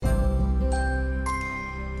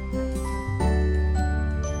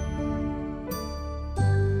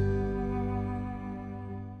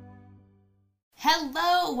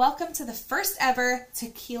Hello, welcome to the first ever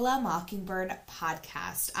Tequila Mockingbird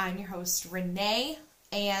podcast. I'm your host, Renee,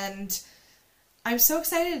 and I'm so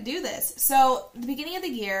excited to do this. So, at the beginning of the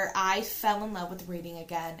year, I fell in love with reading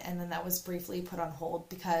again, and then that was briefly put on hold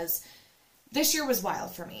because this year was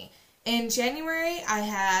wild for me. In January, I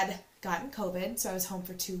had gotten COVID, so I was home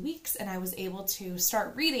for 2 weeks, and I was able to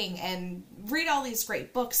start reading and read all these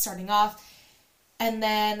great books starting off. And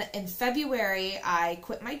then in February, I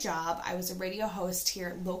quit my job. I was a radio host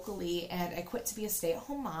here locally, and I quit to be a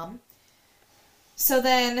stay-at-home mom. So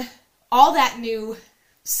then all that new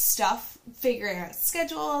stuff, figuring out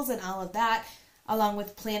schedules and all of that, along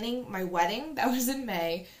with planning my wedding, that was in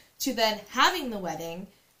May, to then having the wedding,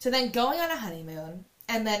 to then going on a honeymoon,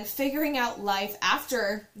 and then figuring out life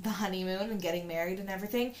after the honeymoon and getting married and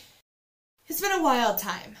everything. It's been a wild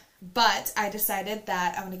time. But I decided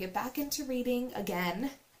that I want to get back into reading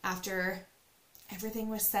again after everything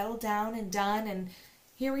was settled down and done, and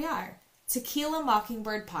here we are. Tequila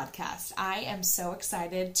Mockingbird podcast. I am so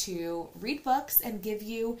excited to read books and give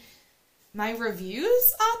you my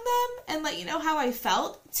reviews on them and let you know how I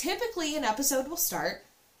felt. Typically, an episode will start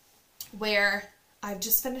where I've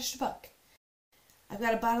just finished a book. I've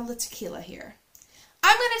got a bottle of tequila here.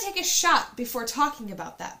 I'm going to take a shot before talking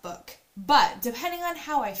about that book. But depending on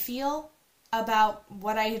how I feel about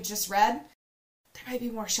what I had just read, there might be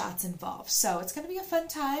more shots involved. So it's going to be a fun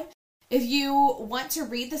time. If you want to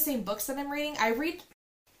read the same books that I'm reading, I read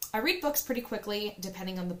books pretty quickly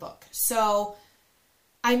depending on the book. So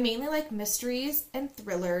I mainly like mysteries and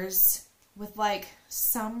thrillers with like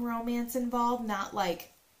some romance involved.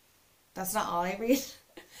 That's not all I read.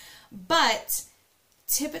 But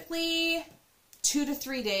typically 2 to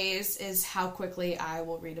 3 days is how quickly I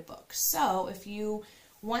will read a book. So if you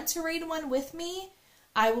want to read one with me,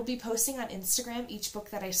 I will be posting on Instagram each book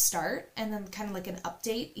that I start, and then kind of like an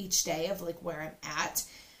update each day of like where I'm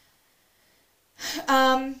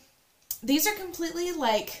at. These are completely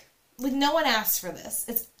like no one asked for this.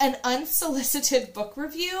 It's an unsolicited book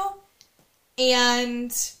review,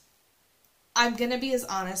 and I'm going to be as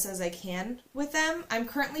honest as I can with them. I'm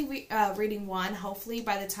currently reading one. Hopefully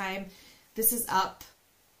by the time this is up,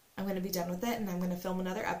 I'm going to be done with it, and I'm going to film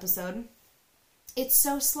another episode. It's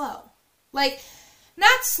so slow. Like,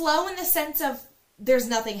 not slow in the sense of there's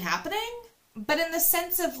nothing happening, but in the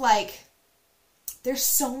sense of, like, there's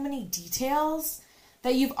so many details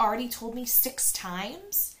that you've already told me 6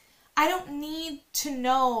 times. I don't need to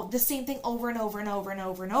know the same thing over and over and over and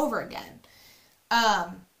over and over again.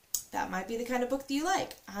 That might be the kind of book that you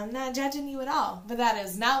like. I'm not judging you at all, but that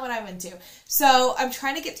is not what I'm into. So I'm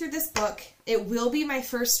trying to get through this book. It will be my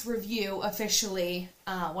first review officially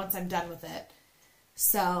once I'm done with it.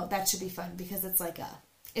 So that should be fun because it's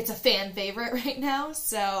a fan favorite right now.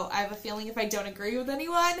 So I have a feeling if I don't agree with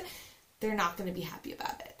anyone, they're not going to be happy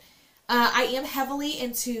about it. I am heavily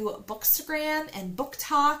into Bookstagram and Book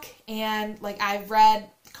Talk, and I've read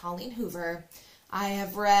Colleen Hoover. I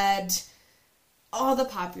have read all the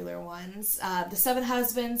popular ones. The 7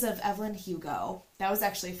 Husbands of Evelyn Hugo. That was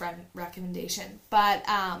actually a friend recommendation. But,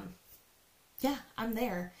 yeah, I'm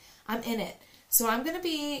there. I'm in it. So I'm going to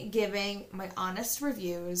be giving my honest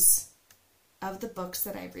reviews of the books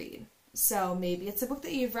that I read. So maybe it's a book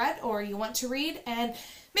that you've read or you want to read, and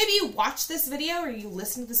maybe you watch this video or you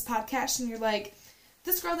listen to this podcast and you're like,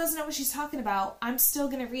 this girl doesn't know what she's talking about. I'm still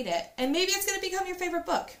going to read it. And maybe it's going to become your favorite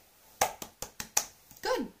book.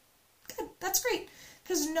 Good. That's great,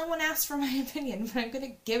 because no one asked for my opinion, but I'm going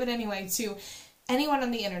to give it anyway to anyone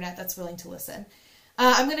on the internet that's willing to listen.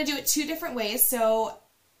 I'm going to do it 2 different ways. So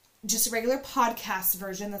just a regular podcast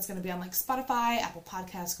version that's going to be on Spotify, Apple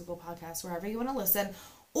Podcasts, Google Podcasts, wherever you want to listen,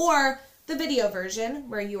 or the video version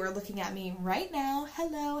where you are looking at me right now.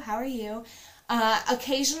 Hello, how are you?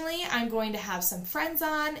 Occasionally, I'm going to have some friends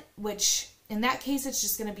on, which in that case, it's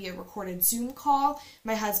just going to be a recorded Zoom call.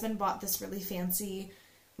 My husband bought this really fancy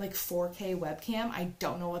 4K webcam. I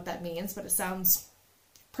don't know what that means, but it sounds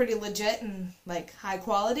pretty legit and high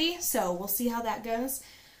quality. So we'll see how that goes.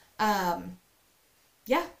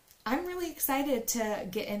 Yeah, I'm really excited to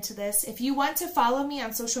get into this. If you want to follow me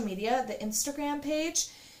on social media, the Instagram page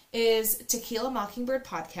is Tequila Mockingbird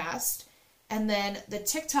Podcast. And then the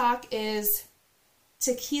TikTok is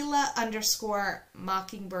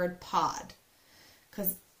Tequila_Mockingbird Pod.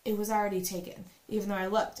 Because it was already taken, even though I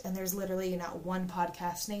looked, and there's literally not one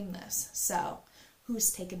podcast named this. So, who's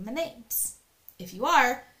taken my names? If you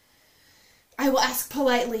are, I will ask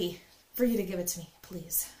politely for you to give it to me,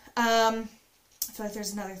 please. I feel like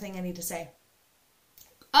there's another thing I need to say.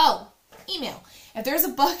 Oh, email. If there's a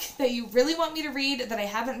book that you really want me to read that I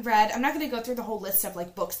haven't read, I'm not going to go through the whole list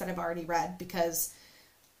of books that I've already read because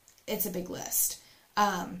it's a big list.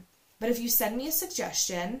 But if you send me a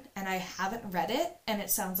suggestion and I haven't read it and it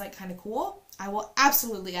sounds like kind of cool, I will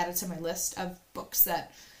absolutely add it to my list of books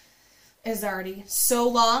that is already so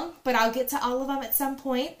long, but I'll get to all of them at some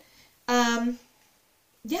point.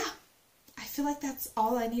 Yeah, I feel like that's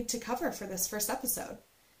all I need to cover for this first episode.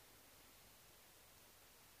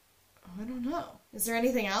 I don't know. Is there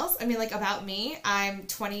anything else? I mean, like, about me, I'm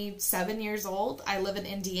 27 years old. I live in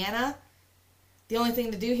Indiana. The only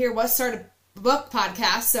thing to do here was start a book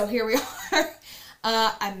podcast, so here we are.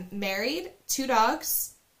 I'm married, 2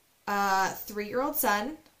 dogs, 3-year-old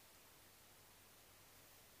son.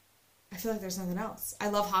 I feel like there's nothing else. I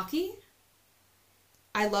love hockey.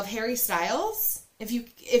 I love Harry Styles.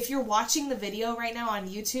 If you're watching the video right now on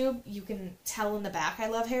YouTube, you can tell in the back I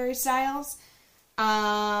love Harry Styles.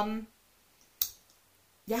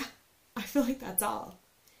 Yeah, I feel like that's all.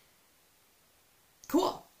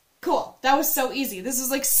 Cool. That was so easy. This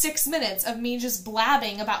was like 6 minutes of me just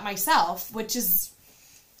blabbing about myself, which is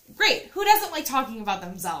great. Who doesn't like talking about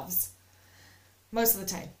themselves? Most of the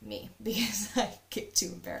time, me, because I get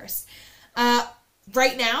too embarrassed.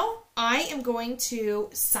 Right now, I am going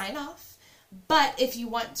to sign off, but if you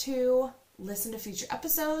want to listen to future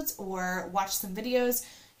episodes or watch some videos,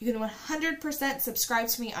 you can 100% subscribe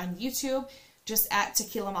to me on YouTube, just at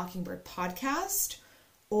Tequila Mockingbird Podcast,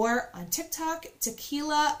 or on TikTok,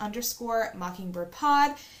 Tequila_Mockingbird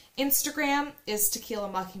Pod. Instagram is Tequila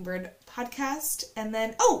Mockingbird Podcast. And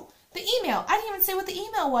then, the email. I didn't even say what the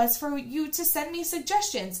email was for you to send me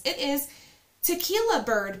suggestions. It is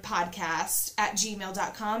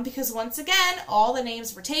tequilabirdpodcast@gmail.com, because once again, all the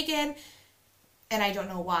names were taken, and I don't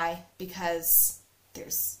know why, because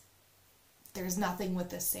there's nothing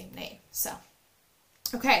with the same name. So,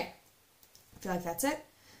 okay. I feel like that's it.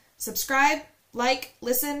 Subscribe, like,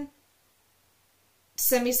 listen,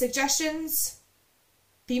 send me suggestions,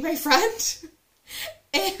 be my friend,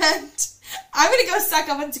 and I'm going to go stock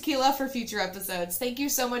up on tequila for future episodes. Thank you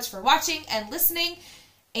so much for watching and listening,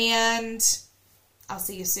 and I'll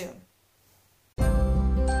see you soon.